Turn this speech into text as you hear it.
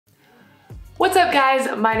What's up guys,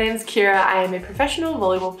 my name is Kira. I am a professional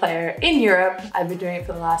volleyball player in Europe. I've been doing it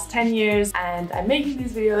for the last 10 years and I'm making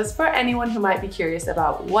these videos for anyone who might be curious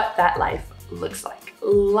about what that life looks like.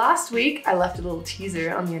 Last week I left a little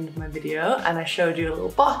teaser on the end of my video and I showed you a little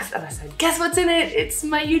box and I said, guess what's in it? It's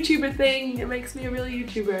my YouTuber thing. It makes me a real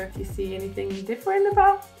YouTuber. Do you see anything different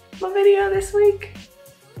about my video this week?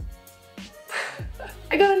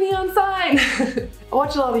 I got a neon sign! I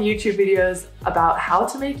watch a lot of YouTube videos about how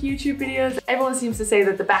to make YouTube videos. Everyone seems to say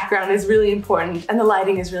that the background is really important and the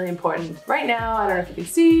lighting is really important. Right now, I don't know if you can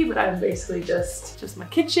see, but I'm basically just my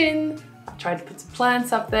kitchen. I've tried to put some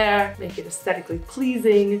plants up there, make it aesthetically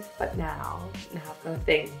pleasing, but now I've got a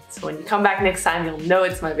thing. So when you come back next time, you'll know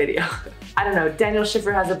it's my video. I don't know, Daniel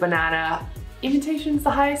Schiffer has a banana. Imitation's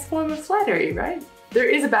the highest form of flattery, right? There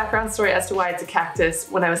is a background story as to why it's a cactus.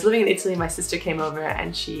 When I was living in Italy, my sister came over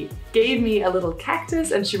and she gave me a little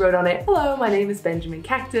cactus and she wrote on it, "Hello, my name is Benjamin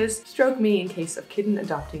Cactus. Stroke me in case of kitten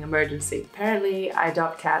adopting emergency." Apparently, I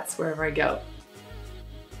adopt cats wherever I go.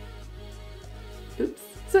 Oops.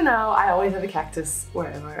 So now I always have a cactus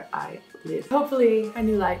wherever I live. Hopefully, a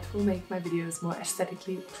new light will make my videos more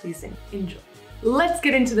aesthetically pleasing. Enjoy. Let's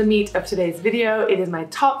get into the meat of today's video. It is my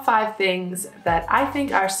top 5 things that I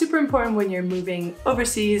think are super important when you're moving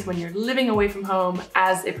overseas, when you're living away from home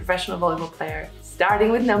as a professional volleyball player. Starting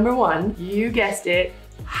with number 1, you guessed it,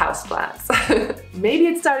 houseplants. Maybe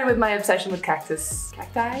it started with my obsession with cactuses,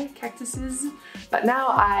 but now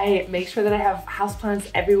I make sure that I have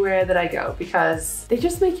houseplants everywhere that I go because they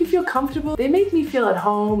just make you feel comfortable. They make me feel at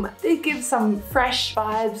home. They give some fresh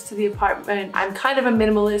vibes to the apartment. I'm kind of a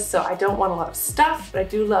minimalist, so I don't want a lot of stuff, but I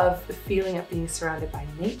do love the feeling of being surrounded by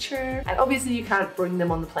nature. And obviously you can't bring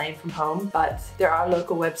them on the plane from home, but there are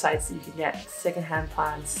local websites that you can get secondhand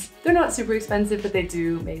plants. They're not super expensive, but they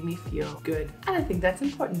do make me feel good. And I think that's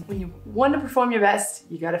important. When you want to perform your best,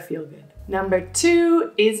 you gotta feel good. Number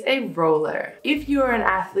 2 is a roller. If you're an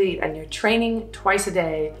athlete and you're training twice a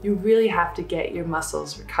day, you really have to get your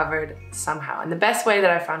muscles recovered somehow. And the best way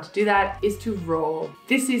that I found to do that is to roll.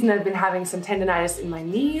 This season I've been having some tendonitis in my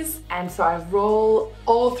knees, and so I roll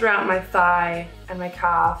all throughout my thigh and my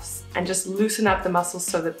calves and just loosen up the muscles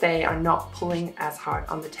so that they are not pulling as hard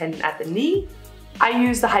on the tendon at the knee. I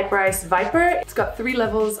use the Hyperice Viper. It's got 3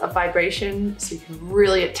 levels of vibration, so you can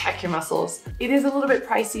really attack your muscles. It is a little bit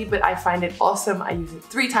pricey, but I find it awesome. I use it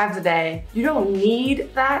 3 times a day. You don't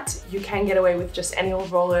need that. You can get away with just any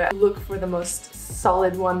old roller. Look for the most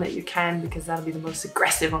solid one that you can because that'll be the most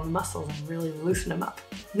aggressive on the muscles and really loosen them up.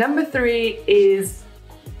 Number 3 is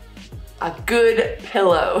a good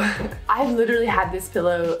pillow. I've literally had this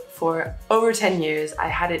pillow for over 10 years. I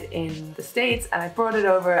had it in the States and I brought it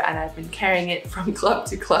over and I've been carrying it from club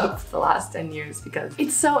to club for the last 10 years because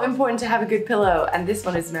it's so important to have a good pillow. And this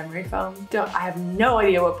one is memory foam. I have no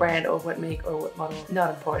idea what brand or what make or what model,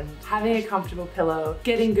 not important. Having a comfortable pillow,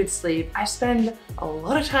 getting good sleep. I spend a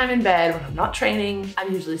lot of time in bed when I'm not training.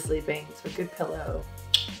 I'm usually sleeping, so a good pillow.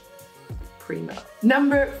 Primo.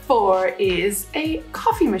 Number 4 is a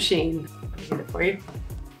coffee machine. Let me get it for you.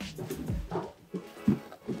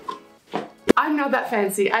 I'm not that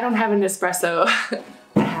fancy. I don't have an espresso.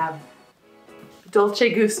 I have Dolce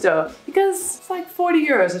Gusto because it's like 40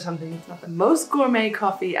 euros or something. It's not the most gourmet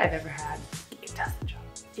coffee I've ever had. It does the job.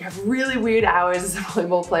 You have really weird hours as a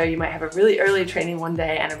volleyball player. You might have a really early training one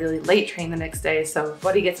day and a really late train the next day, so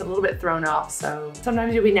body gets a little bit thrown off. So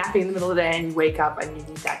sometimes you'll be napping in the middle of the day and you wake up and you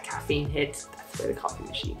need that caffeine hit. That's where the coffee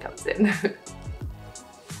machine comes in.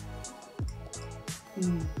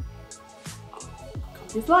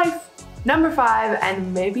 Coffee is life. Number 5,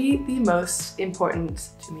 and maybe the most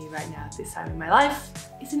important to me right now at this time in my life,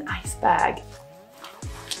 is an ice bag.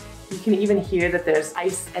 You can even hear that there's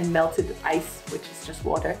ice and melted ice, which is just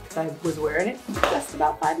water, because I was wearing it just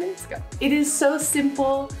about 5 minutes ago. It is so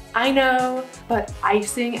simple, I know, but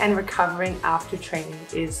icing and recovering after training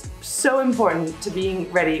is so important to being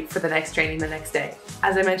ready for the next training the next day.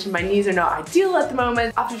 As I mentioned, my knees are not ideal at the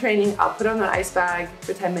moment. After training, I'll put on the ice bag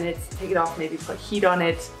for 10 minutes, take it off, maybe put heat on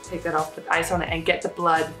it, take that off, put ice on it, and get the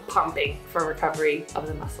blood pumping for recovery of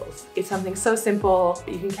the muscles. It's something so simple.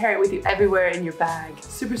 You can carry it with you everywhere in your bag.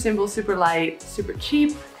 Super simple, super light, super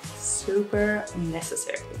cheap, super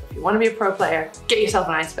necessary. If you want to be a pro player, get yourself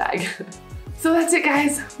an ice bag. So that's it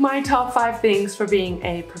guys, my top 5 things for being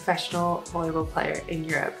a professional volleyball player in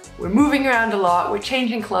Europe. We're moving around a lot, we're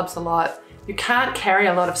changing clubs a lot. You can't carry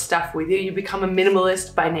a lot of stuff with you, you become a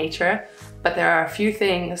minimalist by nature. But there are a few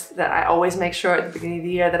things that I always make sure at the beginning of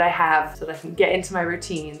the year that I have so that I can get into my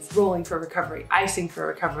routines. Rolling for recovery, icing for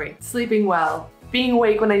recovery, sleeping well, being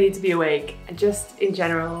awake when I need to be awake, and just in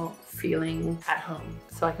general, feeling at home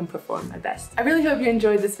so I can perform my best. I really hope you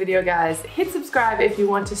enjoyed this video, guys. Hit subscribe if you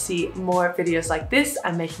want to see more videos like this.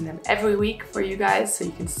 I'm making them every week for you guys so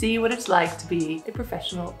you can see what it's like to be a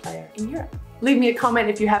professional player in Europe. Leave me a comment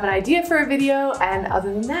if you have an idea for a video, and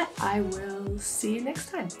other than that, I will see you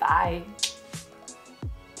next time. Bye.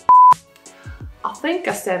 I think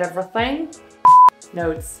I said everything.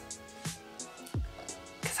 Notes.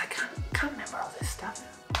 Because I can't remember all this stuff.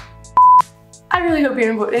 I really hope you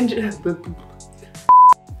enjoyed. I don't know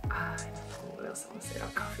what else I want to say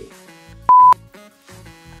about coffee.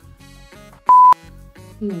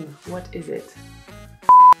 What is it?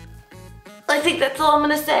 I think that's all I'm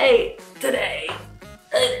gonna say today.